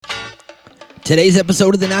Today's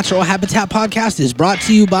episode of the Natural Habitat Podcast is brought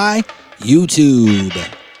to you by YouTube.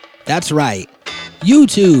 That's right,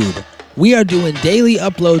 YouTube. We are doing daily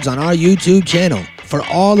uploads on our YouTube channel for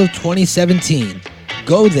all of 2017.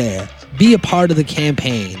 Go there, be a part of the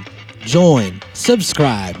campaign. Join,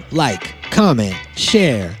 subscribe, like, comment,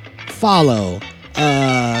 share, follow,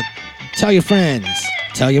 tell your friends,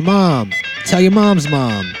 tell your mom, tell your mom's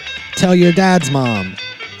mom, tell your dad's mom,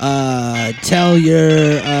 tell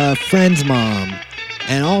your friend's mom,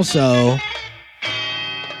 and also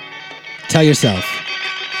tell yourself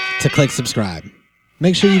to click subscribe.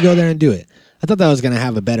 Make sure you go there and do it. I thought that was going to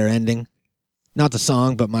have a better ending. Not the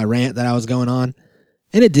song, but my rant that I was going on.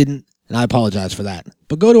 And it didn't, and I apologize for that.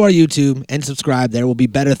 But go to our YouTube and subscribe. There will be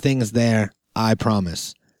better things there, I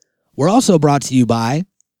promise. We're also brought to you by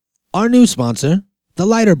our new sponsor, The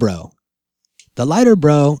Lighter Bro. The Lighter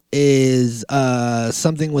Bro is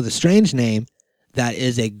something with a strange name that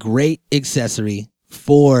is a great accessory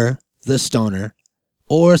for the stoner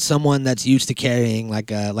or someone that's used to carrying like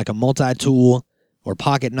a multi-tool or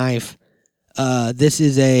pocket knife. This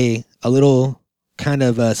is a little kind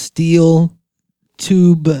of a steel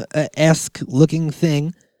tube-esque looking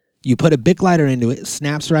thing. You put a Bic lighter into it,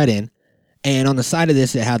 snaps right in, and on the side of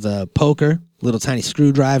this it has a poker, little tiny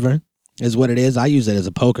screwdriver is what it is. I use it as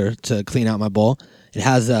a poker to clean out my bowl. It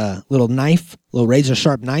has a little knife, little razor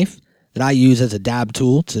sharp knife that I use as a dab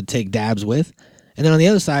tool to take dabs with. And then on the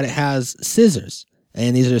other side, it has scissors.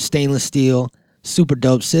 And these are stainless steel, super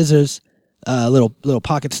dope scissors, little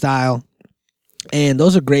pocket style. And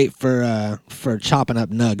those are great for chopping up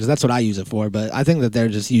nugs. That's what I use it for. But I think that they're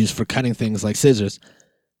just used for cutting things like scissors.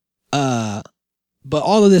 But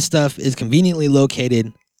all of this stuff is conveniently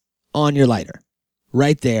located on your lighter.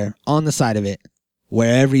 Right there on the side of it,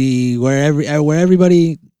 where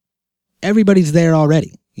everybody's there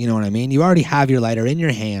already. You know what I mean? You already have your lighter in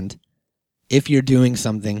your hand. If you're doing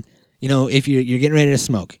something, you know, if you're getting ready to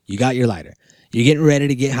smoke, you got your lighter. You're getting ready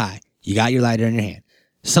to get high, you got your lighter in your hand.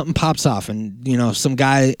 Something pops off, and you know some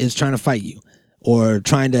guy is trying to fight you, or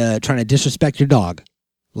trying to disrespect your dog.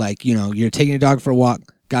 Like, you know, you're taking your dog for a walk.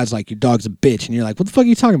 Guy's like, your dog's a bitch, and you're like, what the fuck are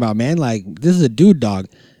you talking about, man? Like, this is a dude dog.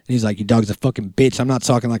 And he's like, your dog's a fucking bitch. I'm not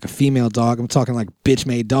talking like a female dog. I'm talking like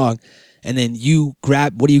bitch-made dog. And then you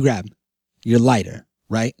grab, what do you grab? Your lighter,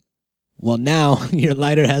 right? Well, now your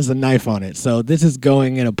lighter has a knife on it. So this is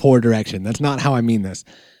going in a poor direction. That's not how I mean this.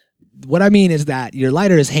 What I mean is that your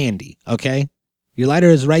lighter is handy, okay? Your lighter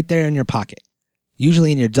is right there in your pocket,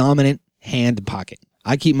 usually in your dominant hand pocket.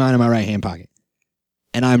 I keep mine in my right hand pocket,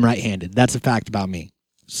 and I'm right-handed. That's a fact about me.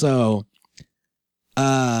 So,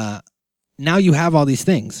 now you have all these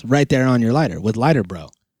things right there on your lighter with Lighter Bro.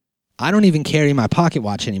 I don't even carry my pocket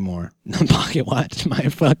watch anymore. Not pocket watch, my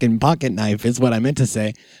fucking pocket knife is what I meant to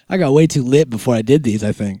say. I got way too lit before I did these,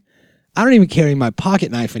 I think. I don't even carry my pocket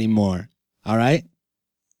knife anymore, all right?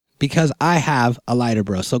 Because I have a Lighter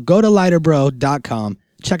Bro. So go to lighterbro.com,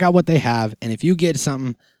 check out what they have, and if you get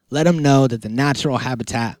something, let them know that the Natural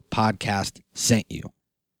Habitat Podcast sent you.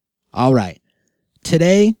 All right.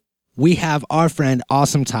 Today, we have our friend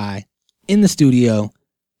Awesome Ty in the studio,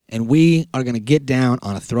 and we are going to get down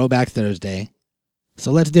on a Throwback Thursday.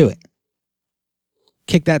 So let's do it.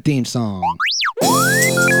 Kick that theme song.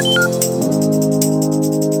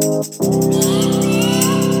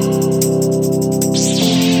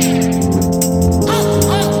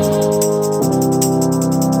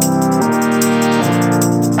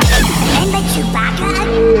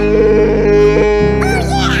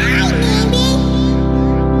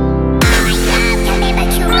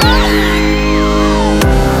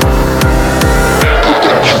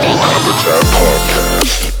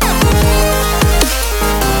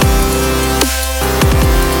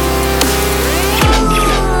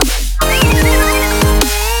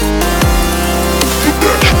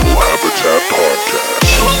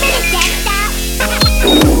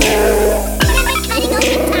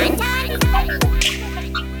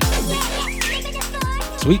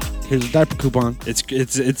 Sweet. Here's a diaper coupon.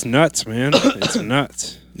 It's nuts, man. It's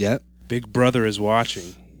nuts. Yep. Big Brother is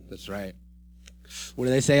watching. That's right. What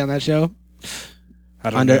do they say on that show?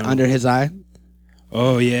 I don't know. Under his eye?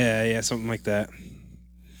 Oh, yeah, something like that.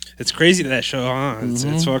 It's crazy that show, huh?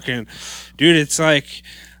 It's fucking... Dude, it's like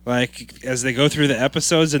as they go through the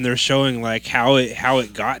episodes and they're showing like how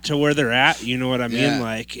it got to where they're at, you know what I mean? Yeah.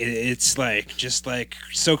 Like it's like just like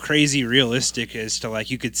so crazy realistic as to like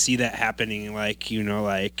you could see that happening, like, you know,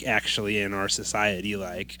 like actually in our society.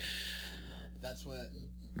 Like that's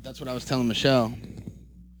what I was telling Michelle.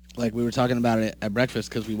 Like, we were talking about it at breakfast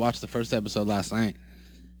because we watched the first episode last night,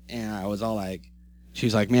 and I was all like, She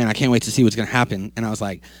was like, man, I can't wait to see what's going to happen. And I was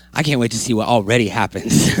like, I can't wait to see what already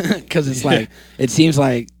happens. Because it's like, it seems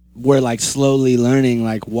like we're like slowly learning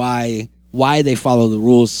like why they follow the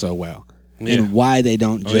rules so well. And why they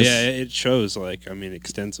don't just... it shows, like, I mean,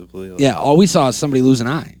 extensively. Like, yeah, all we saw is somebody lose an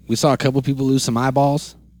eye. We saw a couple people lose some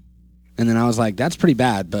eyeballs. And then I was like, that's pretty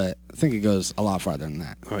bad, but I think it goes a lot farther than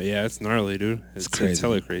that. Oh, yeah, it's gnarly, dude. It's crazy. It's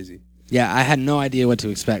hella crazy. Yeah, I had no idea what to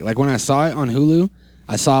expect. Like, when I saw it on Hulu,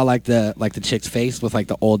 I saw like the chick's face with like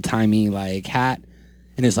the old timey like hat,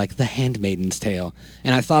 and it's like The Handmaiden's Tale,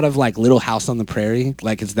 and I thought of like Little House on the Prairie,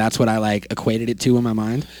 like that's what I like equated it to in my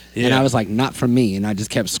mind, and I was like, not for me, and I just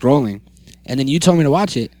kept scrolling, and then you told me to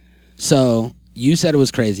watch it, so you said it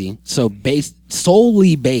was crazy, so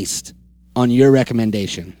solely based on your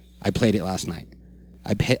recommendation, I played it last night.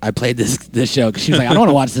 I played this show because she was like, I don't want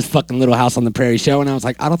to watch this fucking Little House on the Prairie show, and I was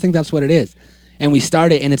like, I don't think that's what it is. And we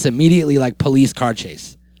started, and it's immediately like police car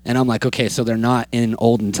chase. And I'm like, okay, so they're not in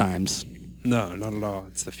olden times. No, not at all.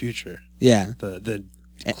 It's the future. Yeah. The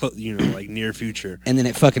like near future. And then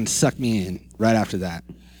it fucking sucked me in right after that.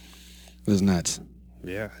 It was nuts.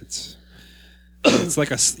 Yeah, it's like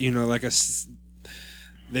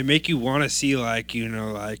they make you want to see like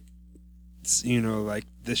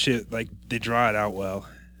the shit, like they draw it out well.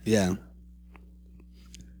 Yeah.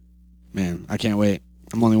 Man, I can't wait.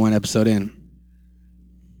 I'm only one episode in.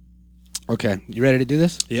 Okay, you ready to do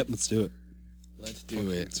this? Yep, let's do it. Let's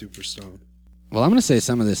do it. Super stoned. Well, I'm going to say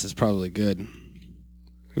some of this is probably good.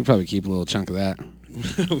 We'll probably keep a little chunk of that.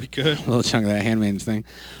 We could. A little chunk of that Handmaidens thing.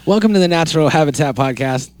 Welcome to the Natural Habitat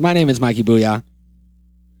Podcast. My name is Mikey Booyah.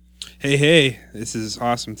 Hey, this is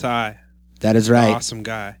Awesome Ty. That is right. Awesome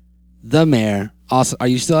guy. The mayor. Awesome. Are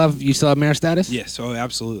you still have mayor status? Yes. Oh,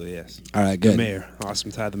 absolutely. Yes. All right. Good. The mayor.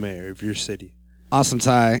 Awesome Ty, the mayor of your city. Awesome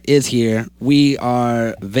Ty is here. We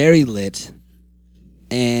are very lit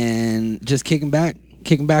and just kicking back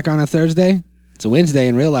on a Thursday. It's a Wednesday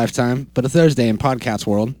in real life time, but a Thursday in podcast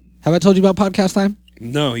world. Have I told you about podcast time?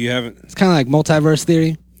 No, you haven't. It's kind of like multiverse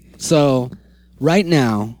theory. So right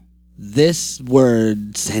now, this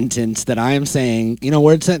word sentence that I am saying, you know,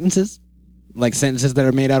 word sentences? Like sentences that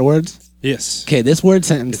are made out of words? Yes. Okay, this word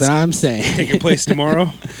sentence that I'm saying. Taking place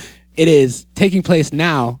tomorrow? It is taking place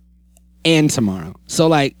now and tomorrow.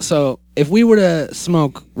 So if we were to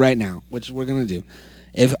smoke right now, which we're going to do,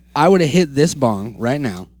 if I were to hit this bong right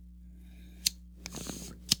now,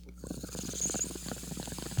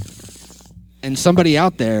 and somebody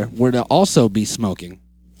out there were to also be smoking,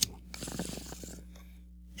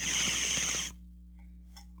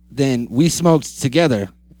 then we smoked together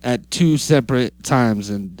at two separate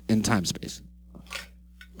times in time space.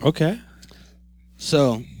 Okay.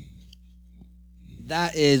 So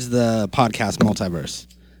that is the podcast multiverse,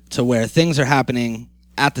 to where things are happening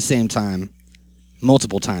at the same time,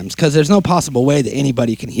 multiple times, because there's no possible way that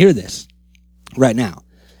anybody can hear this right now.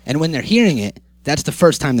 And when they're hearing it, that's the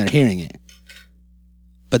first time they're hearing it.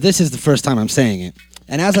 But this is the first time I'm saying it.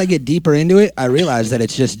 And as I get deeper into it, I realize that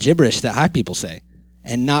it's just gibberish that high people say,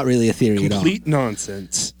 and not really a theory at all. Complete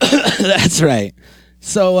nonsense. That's right.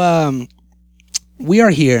 So we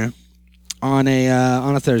are here on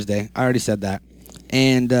a Thursday. I already said that.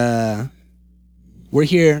 And we're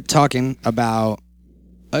here talking about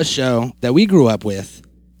a show that we grew up with,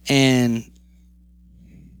 and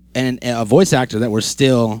a voice actor that we're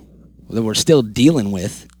still dealing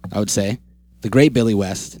with, I would say, the great Billy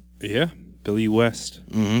West. Yeah, Billy West.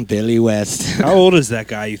 Mm-hmm, Billy West. How old is that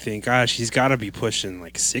guy, you think? Gosh, he's got to be pushing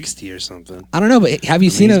like 60 or something. I don't know, but have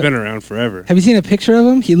you He's been around forever. Have you seen a picture of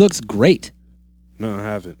him? He looks great. No, I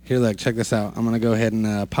haven't. Here, look, check this out. I'm going to go ahead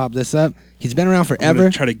and pop this up. He's been around forever. I'm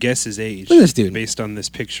going to try to guess his age. Look at this dude. Based on this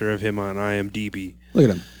picture of him on IMDb. Look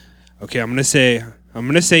at him. Okay, I'm going to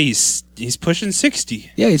say he's pushing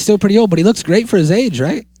 60. Yeah, he's still pretty old, but he looks great for his age,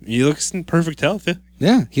 right? He looks in perfect health.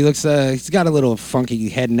 Yeah, he looks, he's got a little funky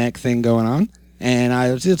head neck thing going on, and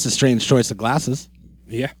it's a strange choice of glasses.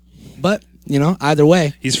 Yeah. But, you know, either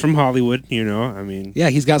way. He's from Hollywood, you know, I mean. Yeah,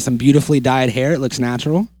 he's got some beautifully dyed hair. It looks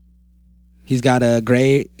natural. He's got a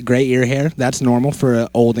gray ear hair. That's normal for an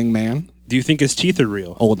olding man. Do you think his teeth are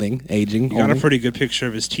real? Aging. You got a pretty good picture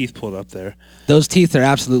of his teeth pulled up there. Those teeth are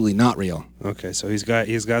absolutely not real. Okay, so he's got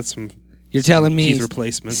some. You're telling me teeth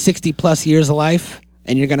replacement. 60 plus years of life,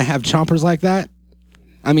 and you're gonna have chompers like that?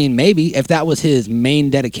 I mean, maybe if that was his main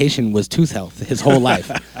dedication was tooth health his whole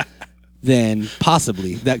life, then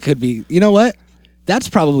possibly that could be. You know what? That's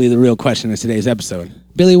probably the real question of today's episode.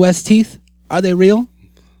 Billy West's teeth, are they real,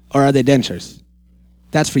 or are they dentures?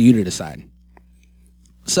 That's for you to decide.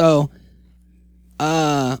 So,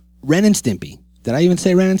 Ren and Stimpy. Did I even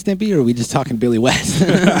say Ren and Stimpy, or are we just talking Billy West?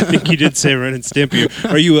 I think you did say Ren and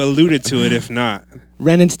Stimpy, or you alluded to it if not.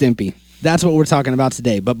 Ren and Stimpy. That's what we're talking about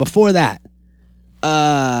today. But before that,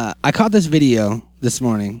 I caught this video this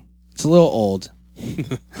morning. It's a little old.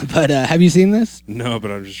 But have you seen this? No, but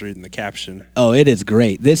I'm just reading the caption. Oh, it is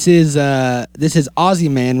great. This is Aussie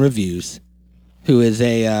Man Reviews, who is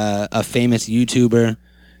a famous YouTuber,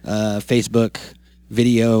 Facebook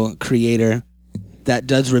video creator that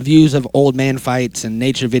does reviews of old man fights and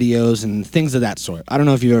nature videos and things of that sort. I don't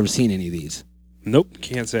know if you've ever seen any of these. Nope,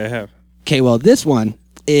 can't say I have. Okay, well, this one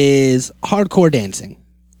is hardcore dancing.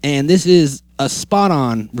 And this is a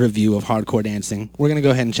spot-on review of hardcore dancing. We're going to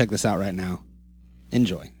go ahead and check this out right now.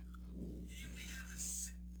 Enjoy.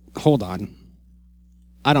 Hold on.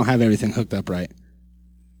 I don't have everything hooked up right.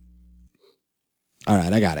 All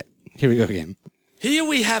right, I got it. Here we go again. Here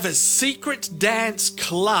we have a secret dance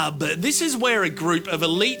club. This is where a group of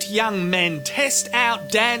elite young men test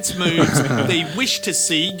out dance moves they wish to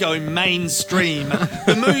see go mainstream.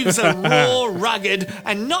 The moves are raw, rugged,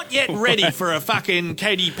 and not yet ready for a fucking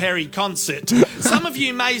Katy Perry concert. Some of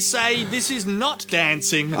you may say this is not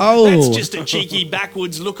dancing. Oh. That's just a cheeky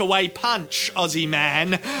backwards look away punch, Aussie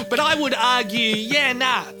Man. But I would argue, yeah,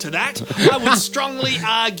 nah, to that. I would strongly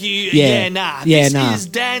argue, yeah, nah. This is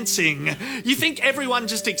dancing. You think everyone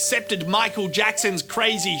just accepted Michael Jackson's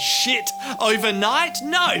crazy shit overnight?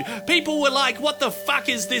 No. People were like, what the fuck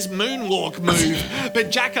is this moonwalk move?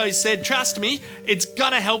 But Jacko said, trust me, it's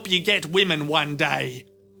gonna help you get women one day.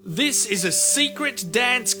 This is a secret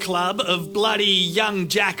dance club of bloody young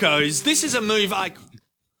Jackos. This is a move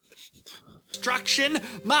Destruction.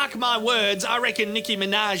 Mark my words, I reckon Nicki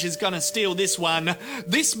Minaj is gonna steal this one.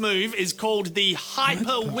 This move is called the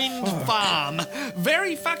Hyper Wind Farm.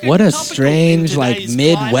 Very fucking What a topical strange, in like, today's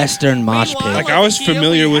Midwestern climate. mosh pit. Meanwhile, Like I was here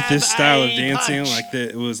familiar we with this have style of a dancing, punch. like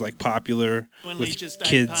it was like popular Only with just a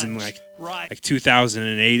kids in punch. Right.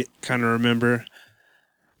 2008. Kind of remember,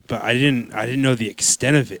 but I didn't know the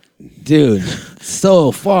extent of it. Dude,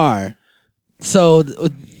 so far. So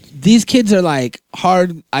these kids are like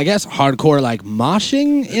hardcore, like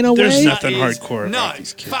moshing in a There's way. nothing That is- hardcore no, about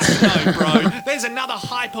these kids. Fuck no, bro. There's another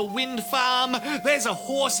Hyper Wind Farm. There's a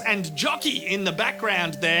horse and jockey in the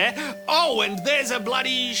background there. Oh, and there's a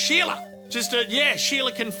bloody Sheila.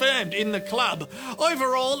 Sheila confirmed in the club.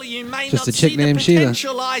 Overall, you may Just not a chick see the named Sheila.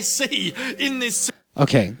 potential I see in this.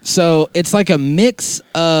 Okay, so it's like a mix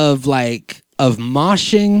of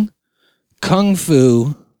moshing, kung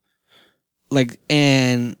fu, like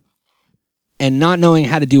and not knowing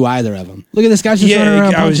how to do either of them. Look at this guy just running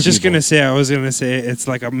around. I was punching just people. gonna say it's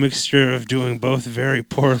like a mixture of doing both very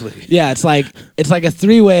poorly. Yeah, it's like a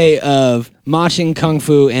three-way of moshing, kung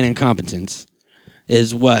fu, and incompetence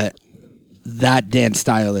is what that dance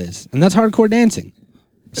style is, and that's hardcore dancing.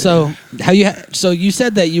 So you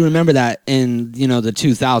said that you remember that in the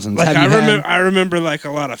 2000s. Like Have you I remember like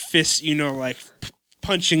a lot of fists, like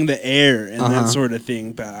punching the air and that sort of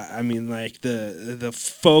thing. But I mean, like the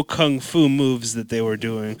faux kung fu moves that they were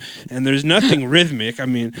doing, and there's nothing rhythmic. I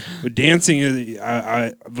mean, with dancing,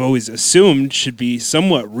 I've always assumed should be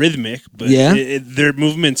somewhat rhythmic, but Yeah. their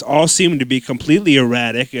movements all seem to be completely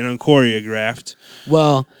erratic and unchoreographed.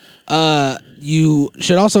 Well, you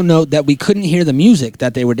should also note that we couldn't hear the music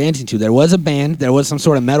that they were dancing to. There was a band, there was some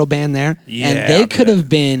sort of metal band there, and they could have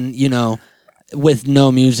been, with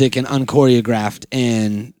no music and unchoreographed.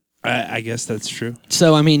 And I guess that's true.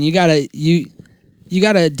 so, I mean, you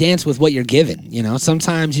gotta dance with what you're given.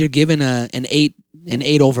 Sometimes you're given an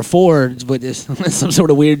 8/4 with this, some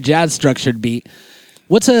sort of weird jazz structured beat.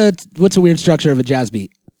 What's a weird structure of a jazz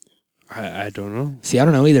beat? I don't know. See, I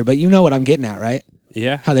don't know either, but you know what I'm getting at, right?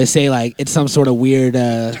 Yeah. How they say like it's some sort of weird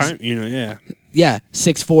Time, yeah. yeah,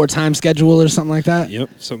 6/4 time schedule or something like that. Yep,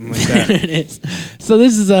 something like There that. it is. So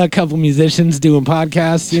this is a couple musicians doing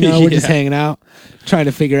podcasts. We're just Yeah. hanging out, trying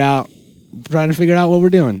to figure out what we're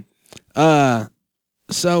doing.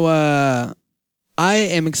 So I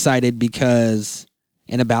am excited because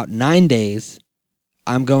in about 9 days,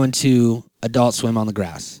 I'm going to Adult Swim on the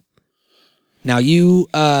Grass. Now you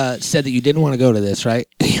said that you didn't want to go to this, right?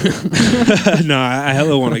 No, I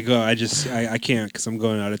hella want to go. I can't because I'm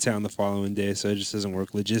going out of town the following day, so it just doesn't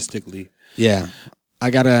work logistically. Yeah, I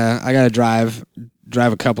gotta drive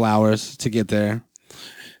a couple hours to get there.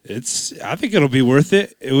 I think it'll be worth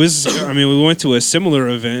it. It was. I mean, we went to a similar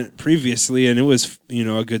event previously, and it was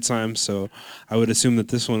a good time. So I would assume that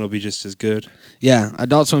this one will be just as good. Yeah,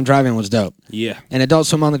 Adult Swim drive-in was dope. Yeah. And Adult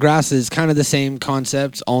Swim on the Grass is kind of the same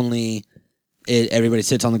concept, only everybody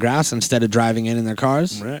sits on the grass instead of driving in their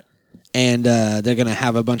cars. Right. And they're going to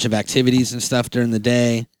have a bunch of activities and stuff during the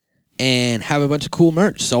day. and have a bunch of cool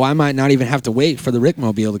merch. So I might not even have to wait for the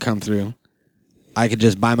Rickmobile to come through. I could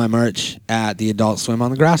just buy my merch at the Adult Swim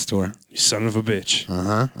on the Grass store. You son of a bitch.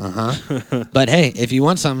 But hey, if you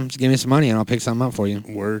want something, just give me some money and I'll pick something up for you.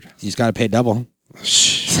 Word. You just got to pay double.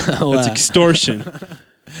 So, that's extortion.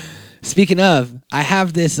 Speaking of, I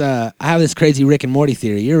have this crazy Rick and Morty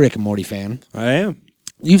theory. You're a Rick and Morty fan. I am.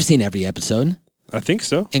 You've seen every episode. I think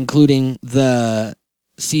so. Including the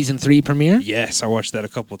season 3 premiere? Yes, I watched that a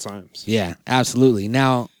couple times. Yeah, absolutely.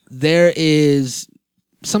 Now, there is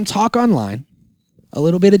some talk online, a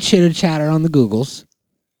little bit of chitter-chatter on the Googles,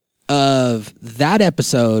 of that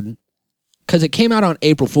episode, because it came out on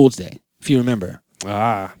April Fool's Day, if you remember.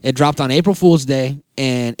 It dropped on April Fool's Day,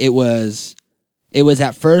 and it was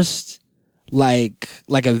at first like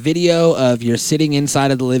a video of you're sitting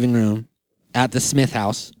inside of the living room at the Smith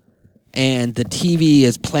house, and the TV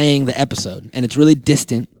is playing the episode, and it's really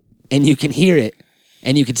distant, and you can hear it,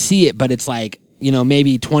 and you can see it, but it's like,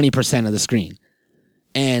 maybe 20% of the screen.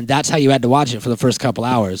 And that's how you had to watch it for the first couple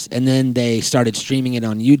hours. And then they started streaming it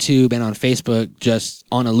on YouTube and on Facebook just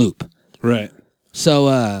on a loop. Right.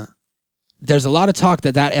 So there's a lot of talk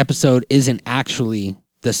that episode isn't actually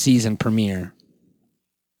the season premiere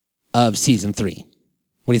of season 3.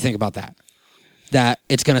 What do you think about that? That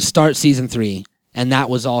it's going to start season 3, and that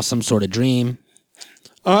was all some sort of dream.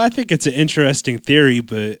 I think it's an interesting theory,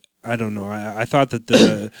 but I don't know. I thought that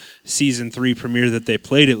the season 3 premiere that they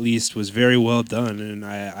played at least was very well done, and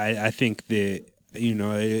I think that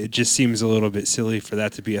it just seems a little bit silly for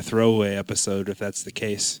that to be a throwaway episode if that's the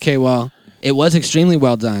case. Okay, well, it was extremely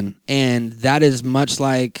well done, and that is much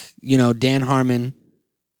like Dan Harmon.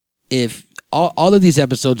 If all of these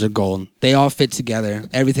episodes are gold, they all fit together.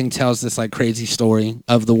 Everything tells this like crazy story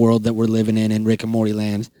of the world that we're living in Rick and Morty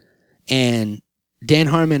land, and Dan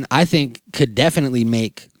Harmon, I think, could definitely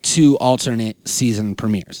make 2 alternate season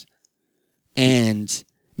premieres. And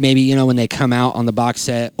maybe, when they come out on the box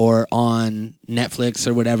set or on Netflix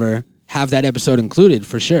or whatever, have that episode included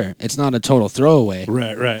for sure. It's not a total throwaway.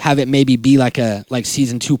 Right. Have it maybe be like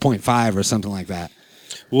season 2.5 or something like that.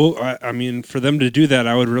 Well, I mean, for them to do that,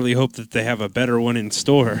 I would really hope that they have a better one in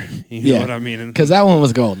store. You know what I mean? Because that one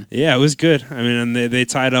was gold. Yeah, it was good. I mean, and they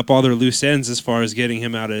tied up all their loose ends as far as getting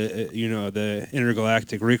him out of, the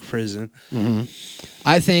intergalactic Rick prison. Mm-hmm.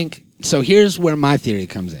 I think, so here's where my theory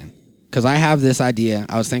comes in. Because I have this idea.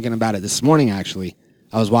 I was thinking about it this morning, actually.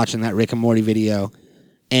 I was watching that Rick and Morty video,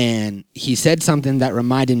 and he said something that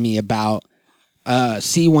reminded me about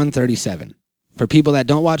C-137. For people that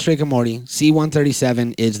don't watch Rick and Morty,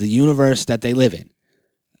 C-137 is the universe that they live in.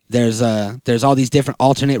 There's all these different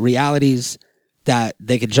alternate realities that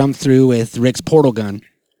they could jump through with Rick's portal gun,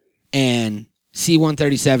 and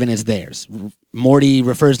C-137 is theirs. Morty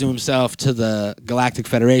refers to himself to the Galactic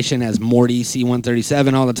Federation as Morty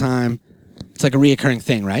C-137 all the time. It's like a reoccurring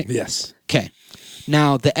thing, right? Yes. Okay.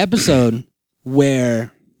 Now, the episode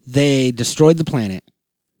where they destroyed the planet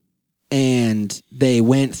and they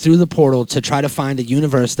went through the portal to try to find a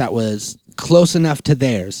universe that was close enough to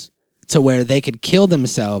theirs to where they could kill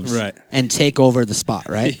themselves and take over the spot,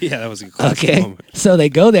 right? Yeah, that was a classic moment. So they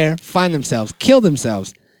go there, find themselves, kill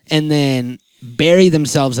themselves, and then bury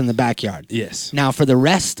themselves in the backyard. Yes. Now, for the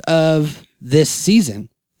rest of this season,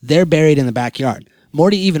 they're buried in the backyard.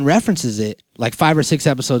 Morty even references it like 5 or 6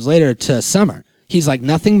 episodes later to Summer. He's like,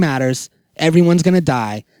 nothing matters. Everyone's going to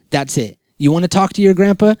die. That's it. You want to talk to your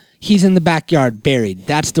grandpa? He's in the backyard buried.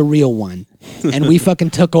 That's the real one. And we fucking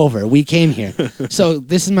took over. We came here. So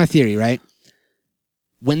this is my theory, right?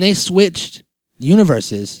 When they switched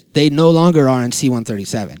universes, they no longer are in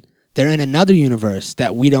C-137. They're in another universe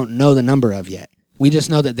that we don't know the number of yet. We just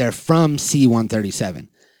know that they're from C-137.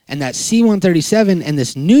 And that C-137 and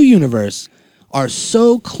this new universe are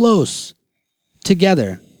so close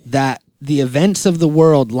together that the events of the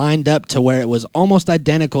world lined up to where it was almost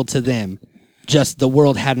identical to them. Just the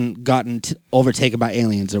world hadn't gotten overtaken by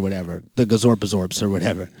aliens or whatever. The Gazorpazorps or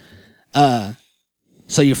whatever.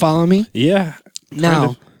 So you following me? Yeah.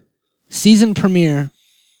 Now, season premiere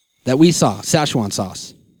that we saw, Szechuan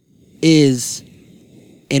sauce, is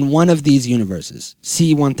in one of these universes.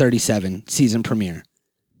 C-137 season premiere.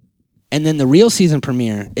 And then the real season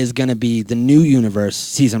premiere is going to be the new universe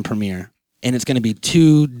season premiere. And it's going to be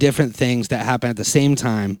 2 different things that happen at the same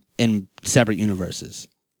time in separate universes.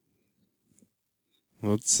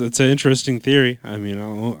 Well, it's an interesting theory. I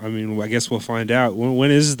mean, I guess we'll find out. When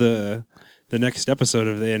is the next episode?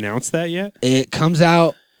 Have they announced that yet? It comes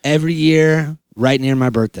out every year right near my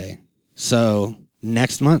birthday. So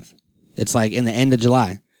next month. It's like in the end of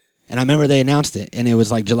July. And I remember they announced it, and it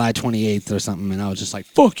was like July 28th or something, and I was just like,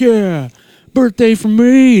 fuck yeah. birthday for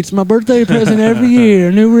me. It's my birthday present every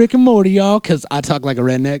year. New Rick and Morty, y'all. Because I talk like a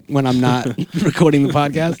redneck when I'm not recording the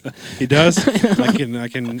podcast. He does. I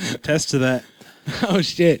can attest to that. Oh,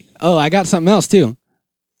 shit. Oh, I got something else, too.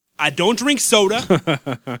 I don't drink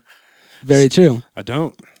soda. Very true. I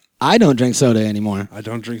don't drink soda anymore. I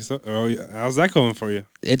don't drink soda. Oh, yeah. How's that going for you?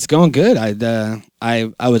 It's going good.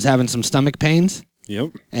 I was having some stomach pains.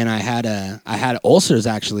 Yep. And I had ulcers,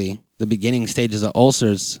 actually, the beginning stages of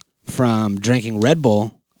ulcers from drinking Red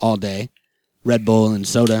Bull all day, Red Bull and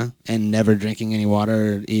soda, and never drinking any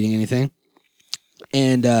water or eating anything.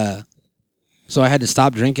 And so I had to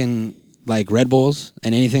stop drinking like Red Bulls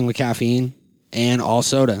and anything with caffeine and all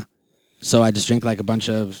soda. So I just drink like a bunch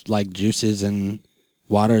of like juices and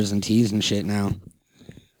waters and teas and shit now.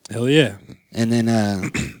 Hell yeah. And then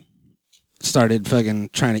started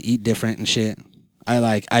fucking trying to eat different and shit.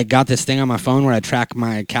 I got this thing on my phone where I track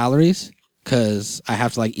my calories because I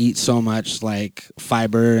have to like eat so much like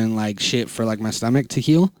fiber and like shit for like my stomach to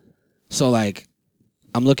heal. So like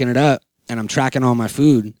I'm looking it up and I'm tracking all my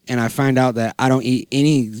food and I find out that I don't eat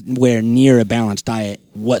anywhere near a balanced diet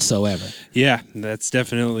whatsoever. Yeah, that's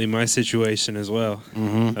definitely my situation as well.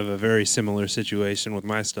 Mm-hmm. I have a very similar situation with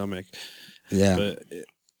my stomach. Yeah. But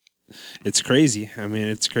it's crazy. I mean,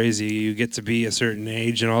 it's crazy. You get to be a certain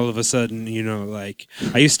age, and all of a sudden, you know, like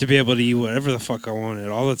I used to be able to eat whatever the fuck I wanted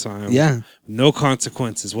all the time. Yeah. No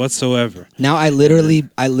consequences whatsoever. Now I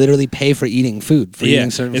literally pay for eating food. For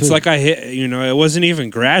eating certain it's food. like I hit. You know, it wasn't even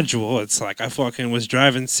gradual. It's like I fucking was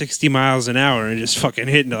driving 60 miles an hour and just fucking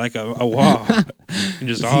hitting like a wall, and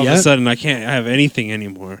just all of a sudden I can't have anything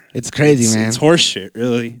anymore. It's crazy, man. It's horse shit,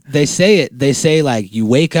 really. They say like you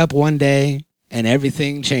wake up one day and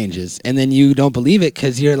everything changes. And then you don't believe it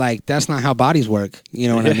because you're like, that's not how bodies work. You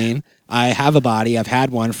know what I mean? I have a body. I've had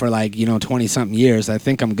one for like, 20-something years. I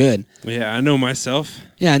think I'm good. Yeah, I know myself.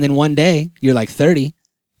 Yeah, and then one day, you're like 30,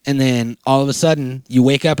 and then all of a sudden, you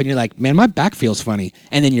wake up and you're like, man, my back feels funny.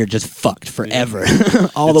 And then you're just fucked forever.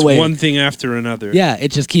 All the way. One thing after another. Yeah,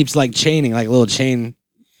 it just keeps like chaining, like a little chain,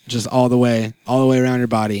 just all the way around your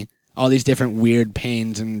body. All these different weird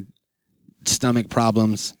pains and stomach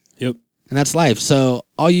problems. Yep. And that's life. So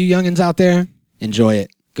all you youngins out there, enjoy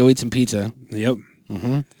it. Go eat some pizza. Yep.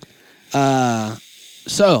 Mm-hmm.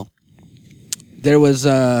 So there was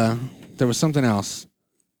something else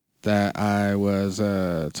that I was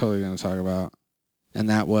totally going to talk about, and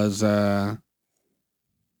that was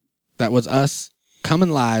us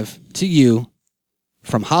coming live to you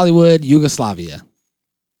from Hollywood, Yugoslavia.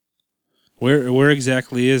 Where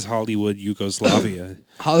exactly is Hollywood, Yugoslavia?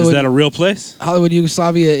 Hollywood, is that a real place? Hollywood,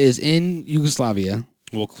 Yugoslavia is in Yugoslavia.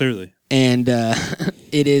 Well, clearly. And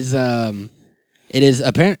it is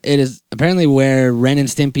apparently where Ren and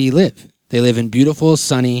Stimpy live. They live in beautiful,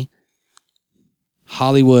 sunny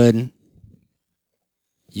Hollywood,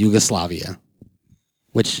 Yugoslavia,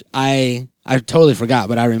 which I totally forgot,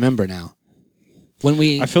 but I remember now.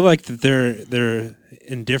 I feel like that they're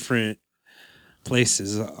in different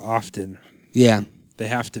places often. Yeah, they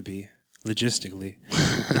have to be logistically.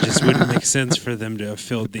 It just wouldn't make sense for them to have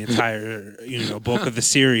filled the entire bulk of the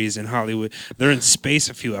series in Hollywood. They're in space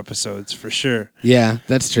a few episodes for sure. Yeah,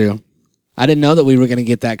 that's true. I didn't know that we were going to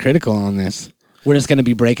get that critical on this. We're just going to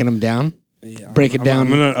be breaking them down. Yeah, I'm going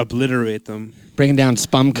to obliterate them. Breaking down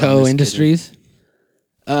Spumco Industries.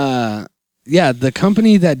 Yeah, the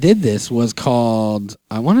company that did this was called,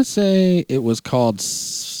 I want to say it was called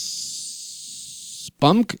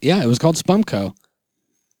it was called Spumco.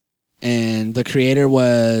 And the creator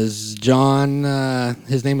was John,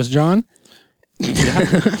 his name was John?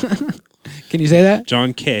 Can you say that?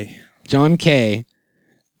 John K. John K.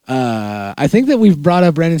 I think that we've brought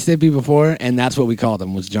up Ren and Stimpy before, and that's what we called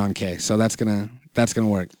him, was John K. So that's gonna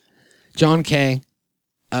work. John K.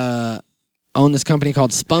 Owned this company called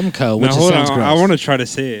Spumco, which sounds gross. I want to try to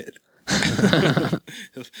say it.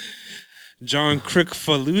 John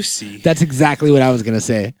Kricfalusi. That's exactly what I was gonna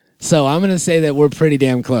say. So I'm gonna say that we're pretty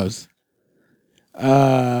damn close.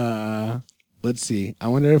 Let's see. I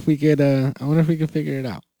wonder if we could figure it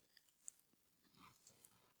out.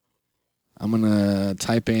 I'm gonna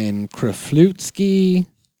type in Kraflutsky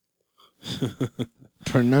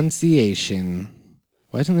pronunciation.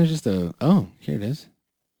 Why isn't there just a? Oh, here it is.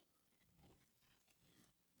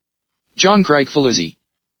 John Kricfalusi.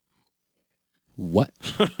 What?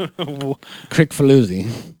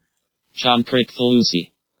 Kricfalusi. John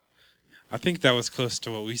Kricfalusi. I think that was close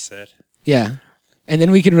to what we said. Yeah. And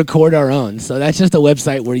then we can record our own. So that's just a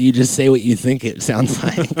website where you just say what you think it sounds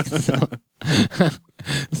like.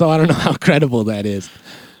 So I don't know how credible that is.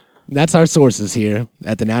 That's our sources here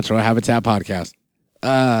at the Natural Habitat Podcast.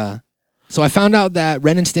 So I found out that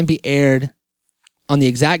Ren and Stimpy aired on the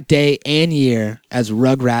exact day and year as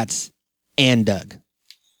Rugrats and Doug.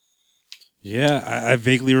 Yeah, I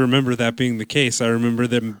vaguely remember that being the case. I remember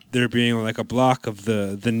there being like a block of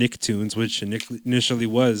the Nicktoons, which initially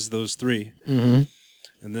was those three. Mm-hmm.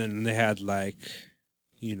 And then they had like,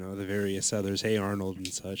 the various others, Hey Arnold and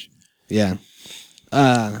such. Yeah.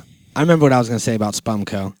 I remember what I was going to say about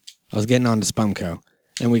Spumco. I was getting on to Spumco,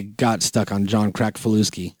 and we got stuck on John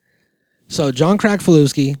Krafft-Faluski. So John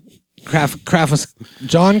Krafft-Faluski,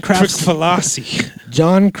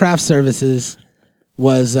 John Craft Services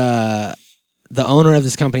was the owner of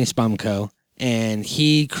this company, Spumco, and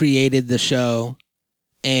he created the show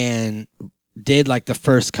and did like the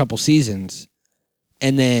first couple seasons,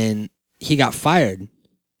 and then he got fired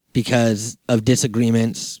because of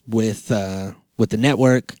disagreements with the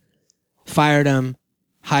network. Fired him,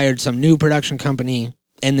 hired some new production company,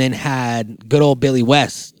 and then had good old Billy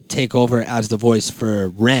West take over as the voice for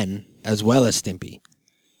Ren as well as Stimpy.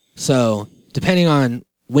 So depending on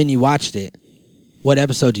when you watched it, what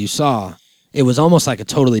episode you saw, it was almost like a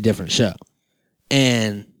totally different show.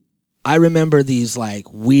 And I remember these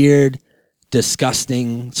like weird,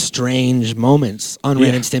 disgusting, strange moments on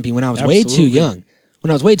Ren and Stimpy when I was way too young.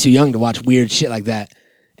 When I was way too young to watch weird shit like that.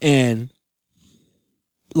 And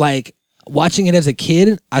like watching it as a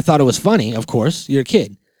kid, I thought it was funny, of course, you're a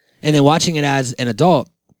kid. And then watching it as an adult,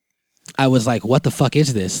 I was like, what the fuck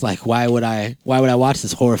is this? Like, why would I watch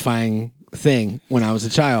this horrifying thing when I was a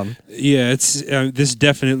child? Yeah, it's this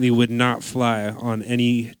definitely would not fly on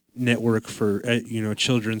any network for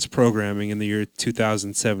children's programming in the year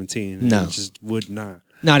 2017. No, it just would not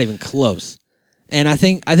even close. And I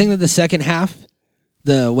think that the second half,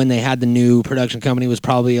 when they had the new production company, was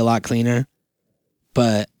probably a lot cleaner,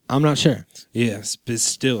 but I'm not sure. Yes, but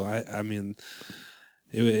still, I mean,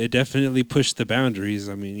 it definitely pushed the boundaries.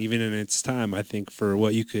 I mean, even in its time, I think for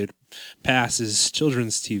what you could pass as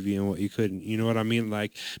children's TV and what you couldn't. You know what I mean?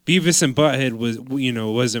 Like Beavis and Butthead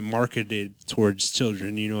wasn't marketed towards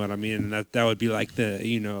children. You know what I mean? And that would be like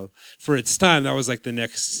for its time, that was like the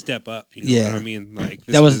next step up. You know what I mean? Like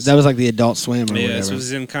that was like the Adult Swim or whatever. This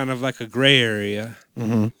was in kind of like a gray area.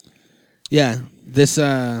 Mm-hmm. Yeah, this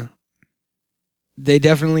they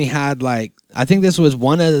definitely had like, I think this was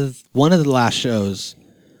one of the last shows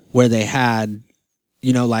where they had,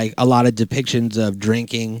 like a lot of depictions of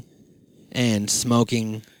drinking and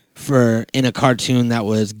smoking in a cartoon that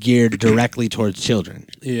was geared directly towards children.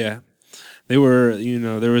 Yeah. They were,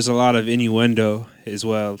 there was a lot of innuendo as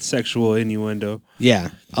well, sexual innuendo. Yeah.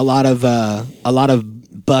 A lot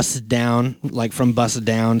of busted down, like from Busted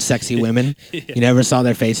Down, sexy women. Yeah. You never saw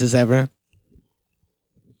their faces ever.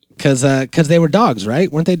 Because they were dogs,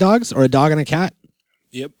 right? Weren't they dogs? Or a dog and a cat?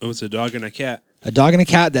 Yep, it was a dog and a cat. A dog and a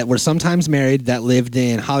cat that were sometimes married, that lived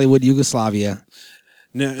in Hollywood, Yugoslavia.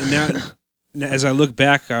 Now as I look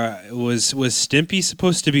back, was Stimpy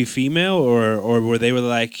supposed to be female, or were they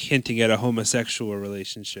like hinting at a homosexual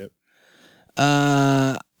relationship?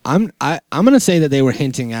 I'm gonna say that they were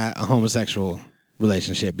hinting at a homosexual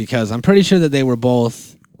relationship because I'm pretty sure that they were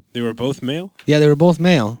both. They were both male? Yeah, they were both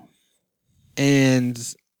male. And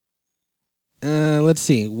let's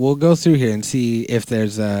see. We'll go through here and see if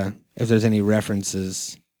there's any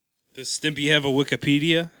references. Does Stimpy have a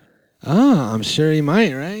Wikipedia? I'm sure he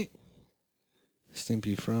might, right?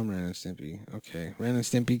 Stimpy from Ren and Stimpy. Okay, Ren and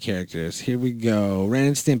Stimpy characters. Here we go. Ren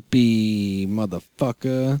and Stimpy,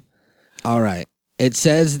 motherfucker. All right. It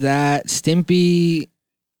says that Stimpy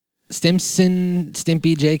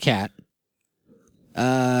J. Cat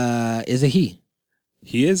is a he.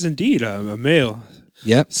 He is indeed a male.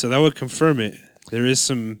 Yep. So that would confirm it. There is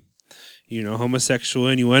some, homosexual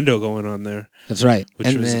innuendo going on there. That's right.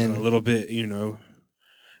 Which was a little bit,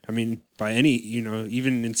 I mean, by any,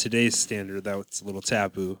 even in today's standard, that's a little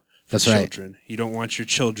taboo for children. Right. You don't want your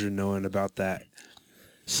children knowing about that.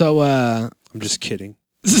 So, I'm just kidding.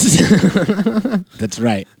 That's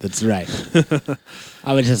right.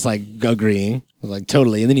 I was just like agreeing. I was like,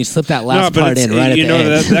 totally. And then you slip that last part in right at the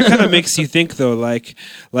end. That kind of makes you think though, like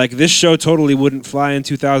this show totally wouldn't fly in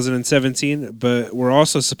 2017, but we're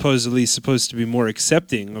also supposedly supposed to be more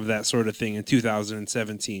accepting of that sort of thing in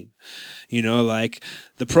 2017. Like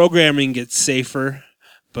the programming gets safer,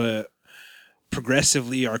 but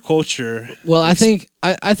progressively our culture. Well, I think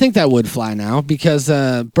that would fly now because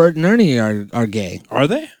Bert and Ernie are gay. Are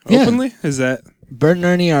they openly? Yeah. Is that Bert and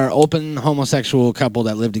Ernie are open homosexual couple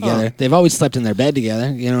that live together? Oh. They've always slept in their bed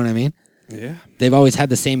together. You know what I mean? Yeah. They've always had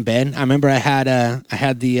the same bed. I remember I had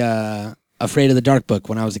the Afraid of the Dark book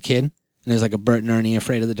when I was a kid, and there's like a Bert and Ernie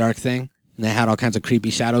Afraid of the Dark thing. And they had all kinds of creepy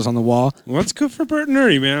shadows on the wall. Well, that's good for Bert and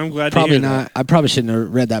Ernie, man. I'm glad. Probably not. That. I probably shouldn't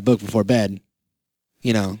have read that book before bed.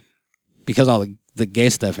 Because all the the gay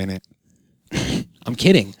stuff in it. I'm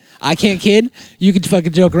kidding. I can't kid. You can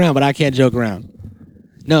fucking joke around, but I can't joke around.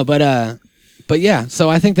 No, but yeah. So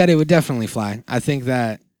I think that it would definitely fly. I think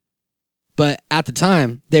that, but at the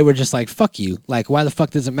time they were just like, "Fuck you!" Like, why the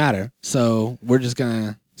fuck does it matter? So we're just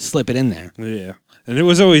gonna slip it in there. Yeah, and it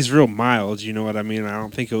was always real mild. You know what I mean? I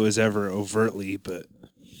don't think it was ever overtly, but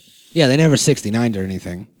Yeah, they never 69'd or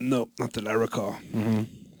anything. no, not that I recall. Mm-hmm.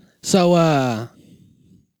 So,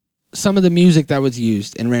 some of the music that was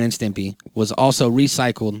used in Ren and Stimpy was also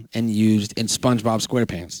recycled and used in SpongeBob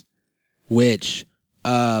SquarePants, which,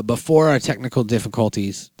 before our technical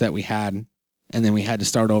difficulties that we had, and then we had to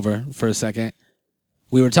start over for a second,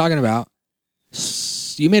 we were talking about.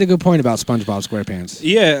 You made a good point about SpongeBob SquarePants.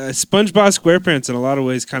 Yeah, SpongeBob SquarePants in a lot of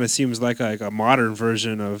ways kind of seems like a modern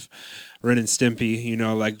version of Ren and Stimpy. You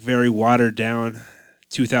know, like very watered down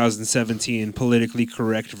 2017 politically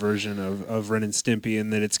correct version of Ren and Stimpy,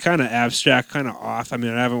 and that it's kind of abstract, kind of off. I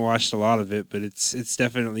mean, I haven't watched a lot of it, but it's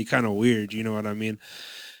definitely kind of weird. You know what I mean?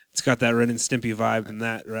 It's got that Ren and Stimpy vibe in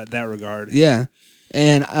that regard. Yeah.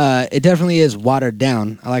 And it definitely is watered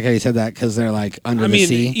down. I like how you said that because they're like under the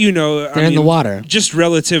sea. You know, they're in the water. Just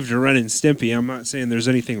relative to Ren and Stimpy, I'm not saying there's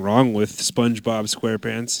anything wrong with SpongeBob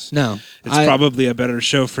SquarePants. No, it's probably a better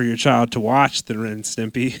show for your child to watch than Ren and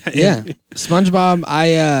Stimpy. Yeah, SpongeBob.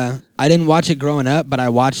 I didn't watch it growing up, but I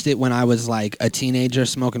watched it when I was like a teenager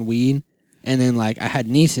smoking weed, and then like I had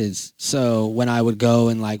nieces, so when I would go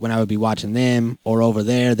and like when I would be watching them or over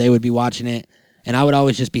there, they would be watching it. And I would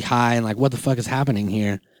always just be high and like, what the fuck is happening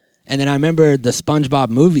here? And then I remember the SpongeBob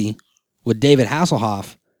movie with David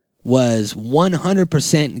Hasselhoff was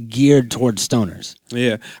 100% geared towards stoners.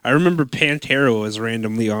 Yeah, I remember Pantera was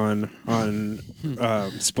randomly on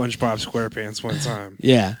SpongeBob SquarePants one time.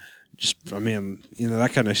 Yeah, just I mean, you know,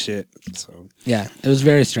 that kind of shit. So yeah, it was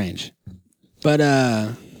very strange, but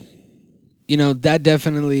you know, that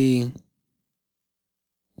definitely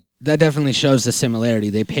shows the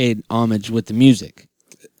similarity. They paid homage with the music.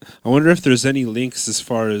 I wonder if there's any links as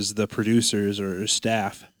far as the producers or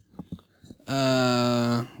staff.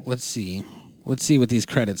 Let's see. Let's see what these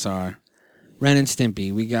credits are. Ren and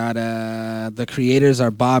Stimpy. We got the creators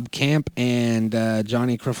are Bob Camp and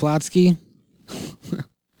Johnny Kraflotsky.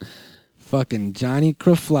 Fucking Johnny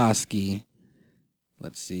Kraflotsky.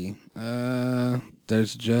 Let's see.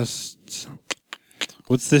 There's just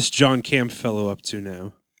what's this John Camp fellow up to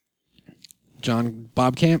now?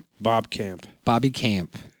 Bob Camp? Bob Camp. Bobby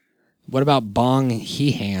Camp. What about Bong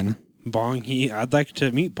He-Han? I'd like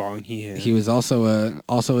to meet Bong He-Han. He was also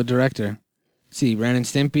a director. Let's see, Ren and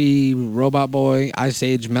Stimpy, Robot Boy, Ice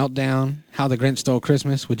Age Meltdown, How the Grinch Stole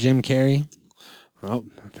Christmas with Jim Carrey. Oh,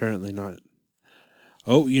 apparently not.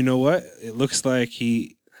 Oh, you know what? It looks like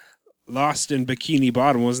he Lost in Bikini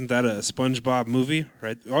Bottom. Wasn't that a SpongeBob movie?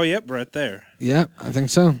 Right? Oh, yep, right there. Yeah, I think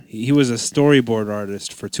so. He was a storyboard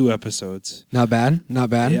artist for 2 episodes. Not bad.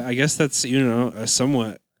 Yeah, I guess that's, you know, a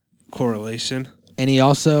somewhat correlation. And he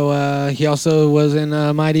also was in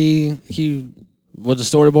he was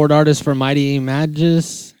a storyboard artist for Mighty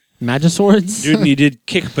Magiswords. Dude, and he did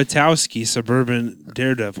Kick Buttowski, Suburban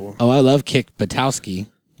Daredevil. Oh, I love Kick Buttowski.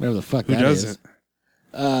 Whatever the fuck Who that doesn't?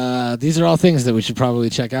 is. These are all things that we should probably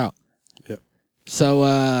check out. Yep.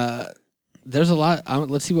 So there's a lot.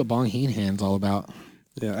 Let's see what Bong He-Han's all about.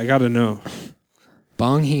 Yeah, I gotta know.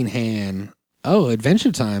 Bong He-Han. Oh,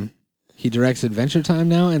 Adventure Time. He directs Adventure Time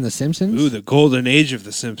now and The Simpsons. Ooh, the golden age of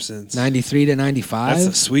The Simpsons. 93 to 95.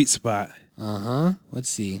 That's a sweet spot. Uh-huh. Let's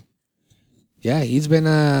see. Yeah, he's been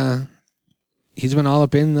all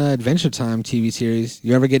up in the Adventure Time TV series.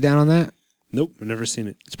 You ever get down on that? Nope, I've never seen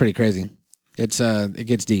it. It's pretty crazy. It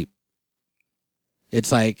gets deep.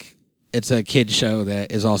 It's like it's a kid show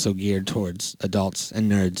that is also geared towards adults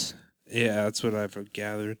and nerds. Yeah, that's what I've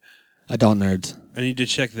gathered. Adult nerds. I need to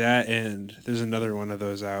check that, and there's another one of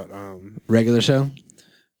those out. Regular show?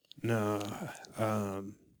 No.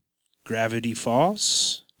 Gravity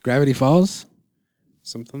Falls? Gravity Falls?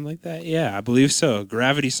 Something like that? Yeah, I believe so.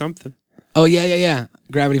 Gravity something. Oh, yeah.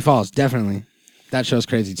 Gravity Falls, definitely. That show's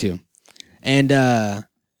crazy, too. And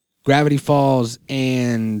Gravity Falls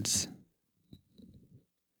and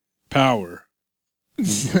Power.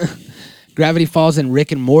 Gravity Falls and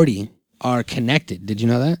Rick and Morty are connected. Did you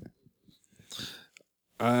know that?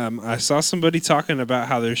 I saw somebody talking about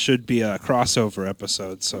how there should be a crossover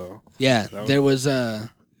episode. So yeah, there was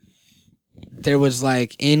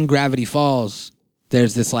like in Gravity Falls,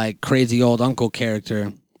 there's this like crazy old uncle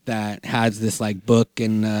character that has this like book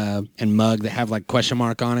and mug that have like question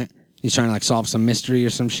mark on it. He's trying to like solve some mystery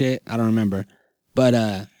or some shit. I don't remember, but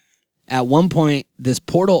at one point this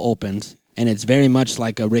portal opens and it's very much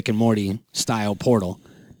like a Rick and Morty style portal,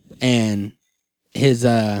 and his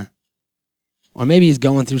or maybe he's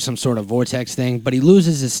going through some sort of vortex thing, but he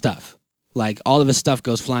loses his stuff. Like all of his stuff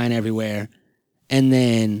goes flying everywhere. And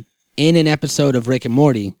then in an episode of Rick and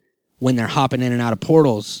Morty, when they're hopping in and out of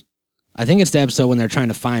portals, I think it's the episode when they're trying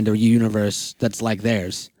to find a universe that's like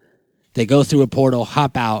theirs. They go through a portal,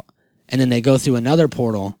 hop out, and then they go through another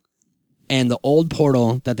portal, and the old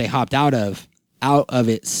portal that they hopped out of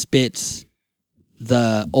it spits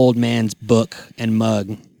the old man's book and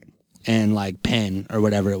mug and like pen or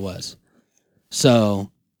whatever it was.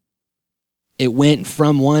 So it went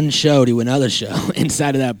from one show to another show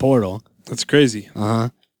inside of that portal. That's crazy.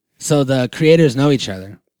 So the creators know each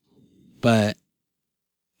other, but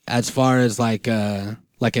as far as like a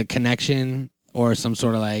connection or some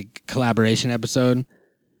sort of like collaboration episode,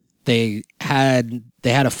 they had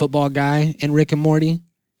a football guy in Rick and Morty.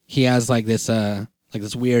 He has like this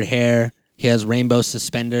weird hair. He has rainbow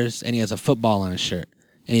suspenders, and he has a football on his shirt.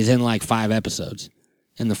 And he's in like 5 episodes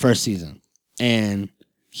in the first season. And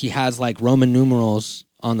he has like Roman numerals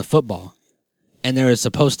on the football. And there is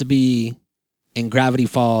supposed to be in Gravity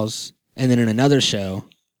Falls, and then in another show,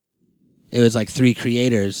 it was like 3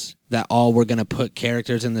 creators that all were going to put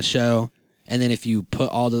characters in the show. And then if you put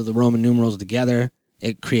all of the Roman numerals together,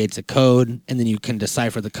 it creates a code, and then you can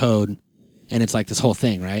decipher the code. And it's like this whole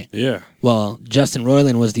thing, right? Yeah. Well, Justin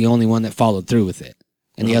Roiland was the only one that followed through with it.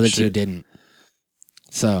 And the other 2 didn't.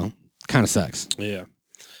 So, kind of sucks. Yeah.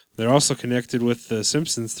 They're also connected with the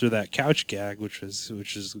Simpsons through that couch gag, which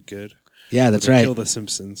is good. Yeah, that's right. Kill the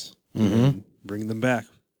Simpsons. Mm-hmm. Bring them back.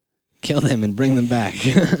 Kill them and bring them back.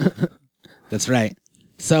 That's right.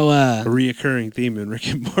 So a reoccurring theme in Rick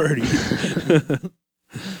and Morty.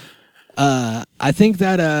 I think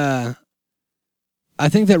that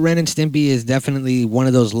Ren and Stimpy is definitely one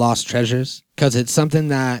of those lost treasures, because it's something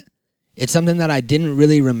that I didn't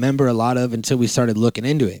really remember a lot of until we started looking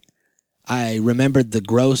into it. I remembered the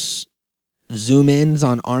gross zoom ins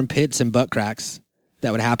on armpits and butt cracks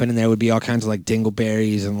that would happen, and there would be all kinds of like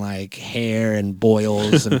dingleberries and like hair and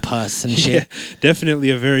boils and pus and shit. Yeah, definitely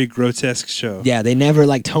a very grotesque show. Yeah, they never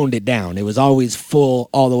like toned it down. It was always full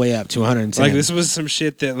all the way up to 110. Like this was some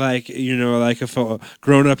shit that like, you know, like if a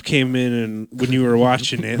grown up came in and when you were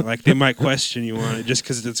watching it, like they might question you on it just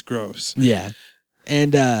because it's gross. Yeah.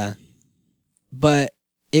 And but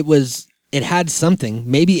it had something.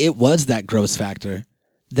 Maybe it was that gross factor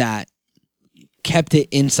that kept it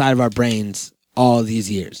inside of our brains all these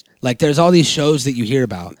years. Like there's all these shows that you hear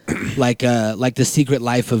about, like The Secret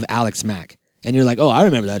Life of Alex Mack, and you're like, oh, I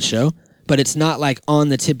remember that show, but it's not like on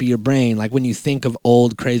the tip of your brain. Like when you think of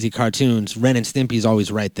old crazy cartoons, Ren and Stimpy's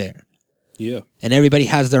always right there. Yeah, and everybody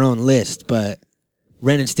has their own list, but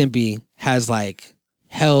Ren and Stimpy has like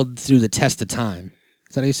held through the test of time.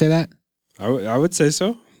 Is that how you say that? I would say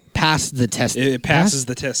so. Past the test. It passes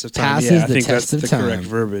the test of time. Passes yeah, I the think test that's of the time. correct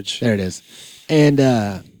verbiage. There it is. And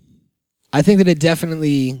I think that it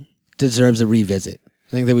definitely deserves a revisit.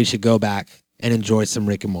 I think that we should go back and enjoy some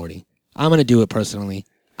Rick and Morty. I'm going to do it personally.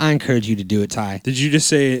 I encourage you to do it, Ty. Did you just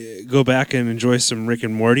say go back and enjoy some Rick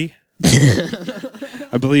and Morty?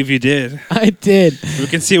 I believe you did. I did. We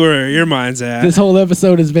can see where your mind's at. This whole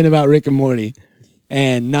episode has been about Rick and Morty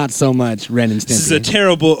and not so much Ren and Stimpy. This is a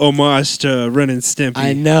terrible homage to Ren and Stimpy.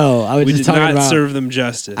 I know. We did not serve them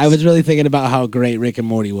justice. I was really thinking about how great Rick and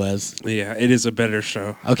Morty was. Yeah, it is a better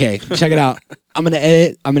show. Okay, check it out. I'm gonna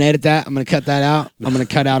edit that. I'm gonna cut that out. I'm gonna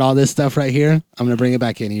cut out all this stuff right here. I'm gonna bring it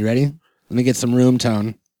back in. You ready? Let me get some room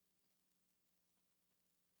tone.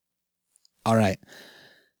 All right.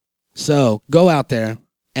 So go out there,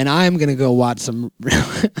 and I'm gonna go watch some.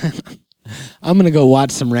 I'm gonna go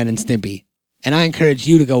watch some Ren and Stimpy, and I encourage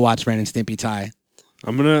you to go watch Ren and Stimpy, Ty.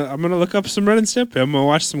 I'm gonna look up some Ren and Stimpy. I'm gonna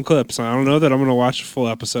watch some clips. I don't know that I'm gonna watch a full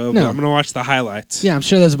episode, but I'm gonna watch the highlights. Yeah, I'm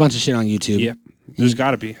sure there's a bunch of shit on YouTube. Yeah, there's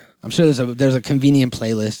got to be. I'm sure there's a convenient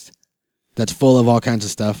playlist that's full of all kinds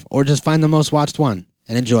of stuff, or just find the most watched one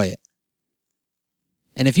and enjoy it.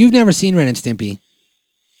 And if you've never seen Ren and Stimpy,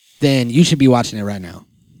 then you should be watching it right now.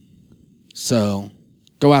 So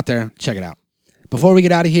go out there, check it out. Before we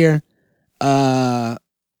get out of here,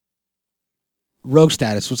 Rogue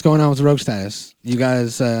Status. What's going on with Rogue Status? You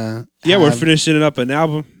guys we're finishing up an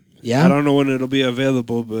album. Yeah? I don't know when it'll be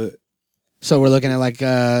available, but so we're looking at like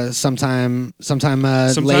sometime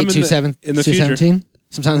late 2017? future.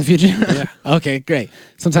 Sometime in the future? Yeah. Okay, great.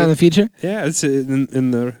 Sometime in the future? Yeah, it's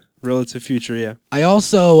in the relative future, yeah. I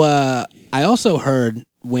also heard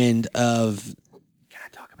wind of. Can I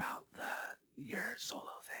talk about your solo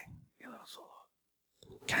thing? Your little solo.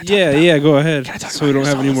 Yeah, go ahead. So we don't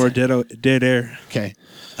have any more dead air. Okay.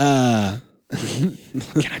 Can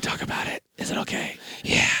I talk about it? Is it okay?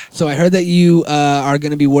 Yeah. So I heard that you are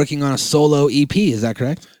going to be working on a solo EP. Is that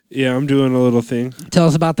correct? Yeah, I'm doing a little thing. Tell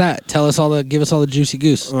us about that. Give us all the juicy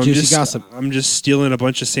gossip. I'm just stealing a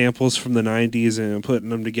bunch of samples from the 90s and putting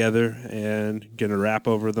them together and gonna rap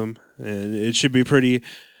over them. And it should be pretty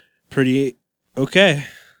okay.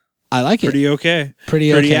 I like it. Pretty okay.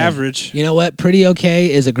 Pretty okay. Average. You know what? Pretty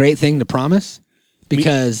okay is a great thing to promise,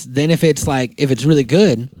 because then if it's really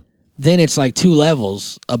good, then it's like 2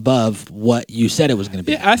 levels above what you said it was going to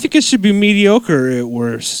be. Yeah, I think it should be mediocre at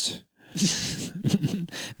worst.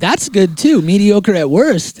 That's good too. Mediocre at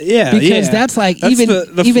worst. Yeah, because that's like that's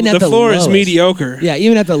even at the floor lowest. is mediocre. Yeah,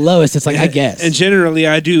 even at the lowest, it's like I guess. And generally,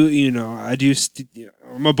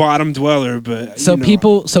 I'm a bottom dweller, but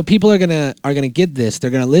people are gonna get this. They're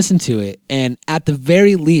gonna listen to it, and at the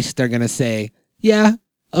very least, they're gonna say, "Yeah,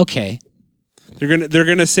 okay." They're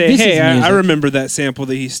gonna say, This "Hey, is I music. remember that sample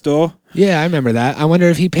that he stole." Yeah, I remember that. I wonder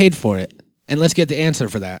if he paid for it, and let's get the answer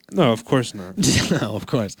for that. No, of course not. No, of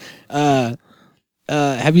course.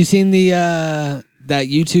 Have you seen that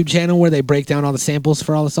YouTube channel where they break down all the samples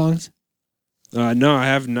for all the songs? No, I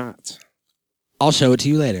have not. I'll show it to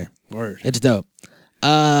you later. Word. It's dope.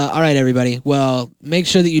 All right, everybody. Well, make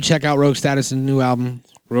sure that you check out Rogue Status' new album.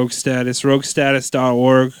 Rogue Status,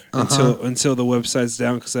 roguestatus.org until the website's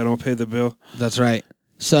down because I don't pay the bill. That's right.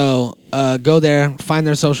 So go there, find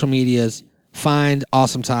their social medias, find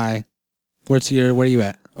Awesome Ty. Where are you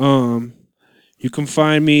at? You can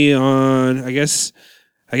find me on I guess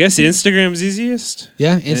Instagram's easiest.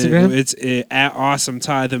 Yeah, Instagram. It's at Awesome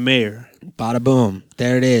Ty the Mayor. Bada boom.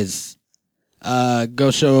 There it is. Go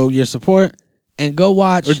show your support and go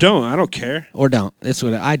watch. Or don't. I don't care. Or don't. That's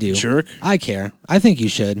what I do. Jerk. I care. I think you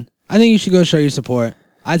should. I think you should go show your support.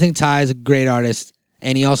 I think Ty is a great artist,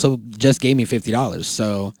 and he also just gave me $50.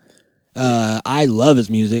 So I love his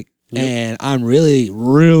music, and I'm really,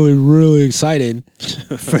 really, really excited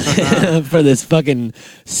for this fucking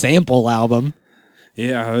sample album.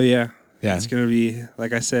 Yeah. Oh yeah. Yeah. It's gonna be,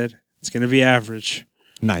 like I said, it's gonna be average.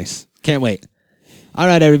 Nice. Can't wait. All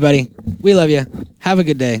right, everybody. We love you. Have a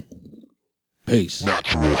good day. Peace.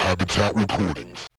 Natural Habitat Recordings.